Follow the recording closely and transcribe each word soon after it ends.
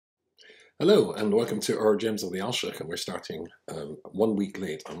Hello and welcome to our Gems of the Alshich, and we're starting 1 week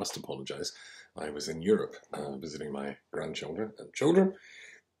late. I must apologise. I was in Europe visiting my grandchildren and children.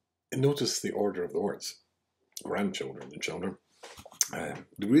 And notice the order of the words. Grandchildren and children.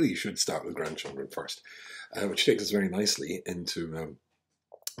 We really should start with grandchildren first, which takes us very nicely into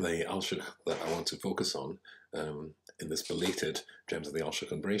the Alshich that I want to focus on in this belated Gems of the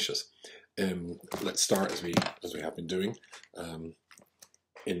Alshich and Berishis. Let's start as we have been doing.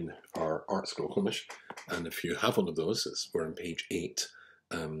 In our art scroll Chumash, and if you have one of those, we're on page 8.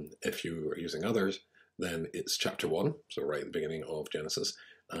 If you are using others, then it's chapter 1, so right at the beginning of Genesis,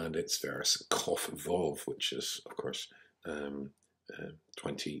 and it's verse Kof Vov, which is, of course,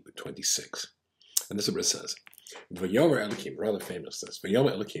 26. And this is what it says. Vayomer Elohim, rather famous this.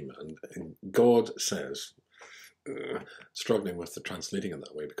 Vayomer Elohim, and God says, struggling with the translating in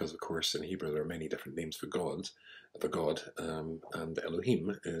that way, because of course in Hebrew there are many different names for God, and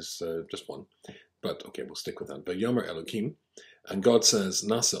Elohim is just one. But okay, we'll stick with that. But Yomer Elohim, and God says,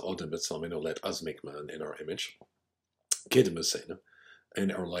 Nasa Odin B'Tzalmenu, let us make man in our image, Kedim B'Seinu,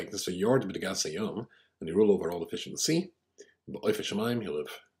 in our likeness, for Yord B'Degasayom, and he rule over all the fish in the sea. B'Oifish Shemaim, he'll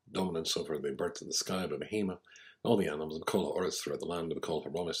have dominance over the birds in the sky, B'Behema, all the animals, B'Kol HaOretz throughout the land, B'Kol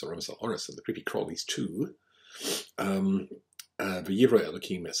HaRomis, Haramis HaOretz, and the creepy crawlies too. V'Yivra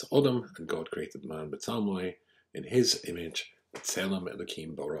Elohim es Odom, and God created man B'Tzalmoi in his image. B'Tzelem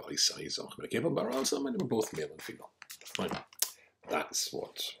Elohim bara Isaizoch. B'Kevam bara Isam, and they were both male and female. Fine. That's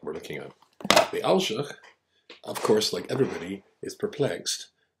what we're looking at. The Alshich, of course, like everybody, is perplexed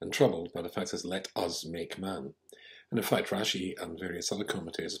and troubled by the fact that let us make man. And in fact, Rashi and various other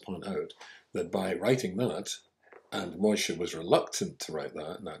commentators point out that by writing that, and Moshe was reluctant to write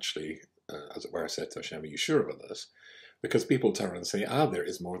that, and actually, as it were, said to HaShem, are you sure about this? Because people turn and say, there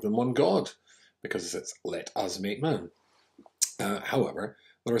is more than one God, because it's let us make man. However,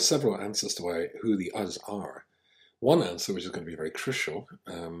 there are several answers to who the us are. One answer, which is going to be very crucial,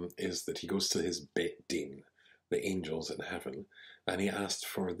 is that he goes to his Beit Din, the angels in heaven, and he asked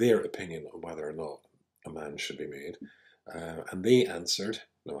for their opinion on whether or not a man should be made. And they answered,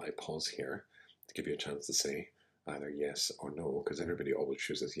 now I pause here to give you a chance to say either yes or no, because everybody always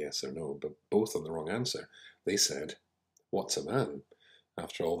chooses yes or no, but both on the wrong answer. They said, what's a man?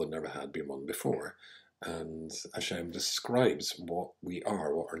 After all, there never had been one before. And HaShem describes what we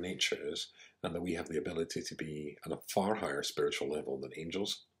are, what our nature is, and that we have the ability to be on a far higher spiritual level than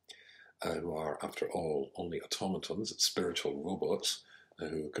angels, who are, after all, only automatons, spiritual robots,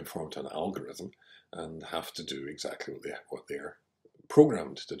 who conform to an algorithm and have to do exactly what they're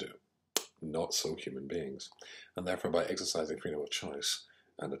programmed to do. Not so human beings. And therefore, by exercising freedom of choice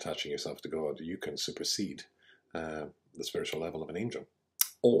and attaching yourself to God, you can supersede the spiritual level of an angel.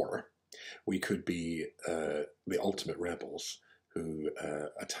 Or we could be the ultimate rebels who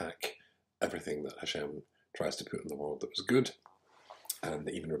attack everything that HaShem tries to put in the world that was good, and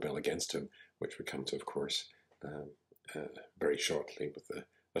even rebel against him, which we come to, of course, very shortly with the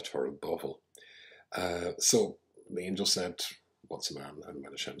Torah of Bovel. So the angel said, what's a man? And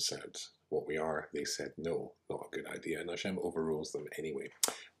when HaShem said what we are, they said, no, not a good idea. And HaShem overrules them anyway.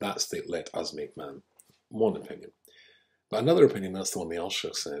 That's the let us make man. One opinion. But another opinion, that's the one the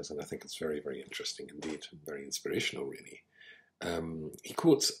Alshich says, and I think it's very, very interesting indeed, very inspirational, really. He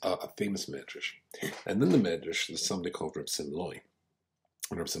quotes a famous medrash, and in the medrash, there's somebody called Reb Simloi.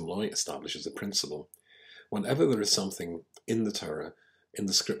 And Reb Simloi establishes a principle. Whenever there is something in the Torah, in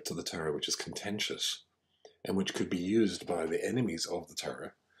the script of the Torah, which is contentious, and which could be used by the enemies of the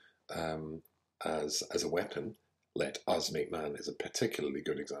Torah as a weapon, let us make man is a particularly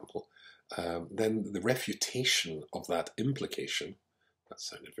good example, then the refutation of that implication, that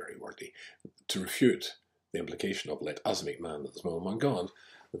sounded very wordy, to refute the implication of let us make man, that there's no one God,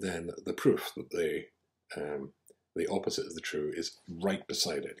 then the proof that the opposite of the true is right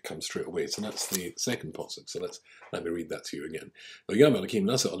beside it, comes straight away. So that's the second posuk. So let me read that to you again. Let us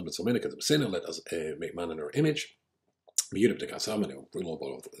make man in our image, rule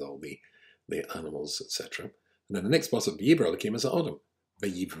over all the animals, etc. And then the next posuk, V'yibra came as Adam.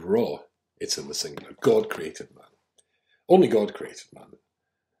 V'yivra, it's in the singular. God created man. Only God created man.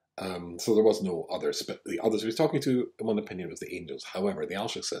 So there was no others, but the others he was talking to, in one opinion, was the angels. However, the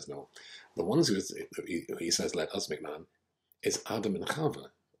Alshich says no. The ones who he says, let us make man, is Adam and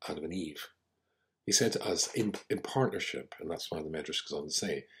Chava, Adam and Eve. He said to us in partnership, and that's why the Medrash goes on to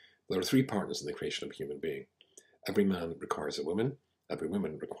say, there are 3 partners in the creation of a human being. Every man requires a woman, every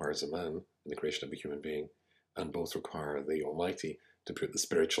woman requires a man in the creation of a human being, and both require the Almighty to put the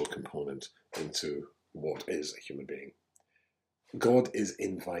spiritual component into what is a human being. God is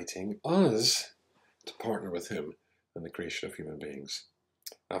inviting us to partner with him in the creation of human beings.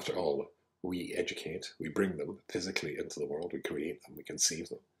 After all, we educate, we bring them physically into the world, we create them, we conceive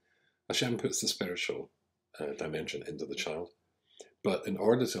them. HaShem puts the spiritual dimension into the child. But in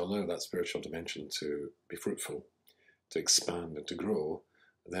order to allow that spiritual dimension to be fruitful, to expand and to grow,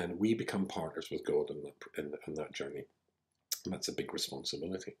 then we become partners with God in that journey. And that's a big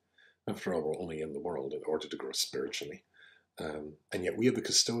responsibility. After all, we're only in the world in order to grow spiritually. And yet we are the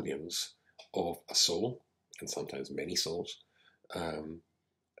custodians of a soul, and sometimes many souls.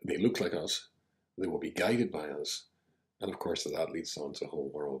 They look like us, they will be guided by us, and of course that leads on to a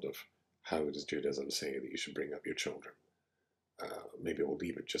whole world of how does Judaism say that you should bring up your children. Maybe we'll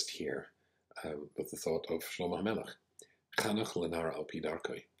leave it just here with the thought of Shlomo HaMelech. Chanach l'nara al pi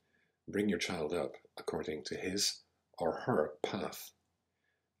darkei. Bring your child up according to his or her path.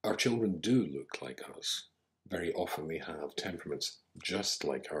 Our children do look like us. Very often they have temperaments just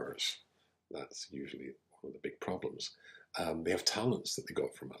like ours. That's usually one of the big problems. They have talents that they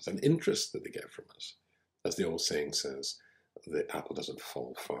got from us, and interests that they get from us. As the old saying says, the apple doesn't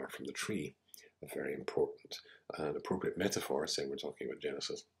fall far from the tree. A very important and appropriate metaphor, saying we're talking about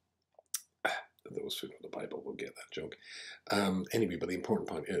Genesis. Those who know the Bible will get that joke. Anyway, but the important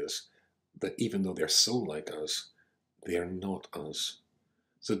point is that even though they're so like us, they are not us.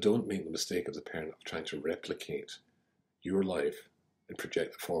 So don't make the mistake as a parent of trying to replicate your life and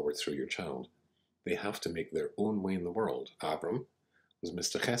project it forward through your child. They have to make their own way in the world. Abram was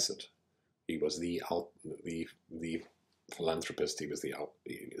Mr. Chesed. He was the philanthropist. He was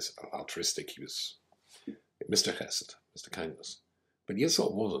altruistic. He was Mr. Chesed, Mr. Kindness. But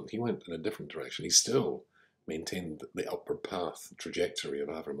Yitzhak wasn't. He went in a different direction. He still maintained the upward path, trajectory of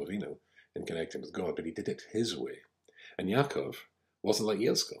Avram Avinu in connecting with God, but he did it his way. And Yaakov wasn't like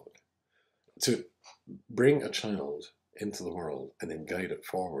Yitzhak. To bring a child into the world and then guide it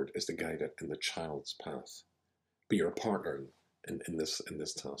forward is to guide it in the child's path. But you're a partner in this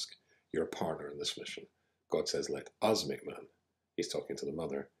task. You're a partner in this mission. God says, let us make man. He's talking to the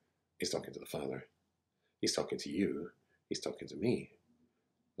mother. He's talking to the father. He's talking to you. He's talking to me.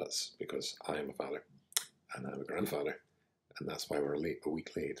 That's because I am a father and I'm a grandfather. And that's why we're a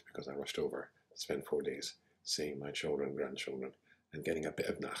week late, because I rushed over to spend 4 days seeing my children, grandchildren, and getting a bit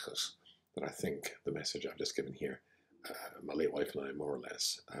of nachas. But I think the message I've just given here, my late wife and I, more or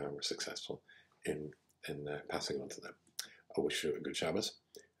less, were successful in passing on to them. I wish you a good Shabbos.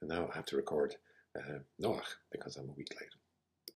 And now I have to record Noach because I'm a week late.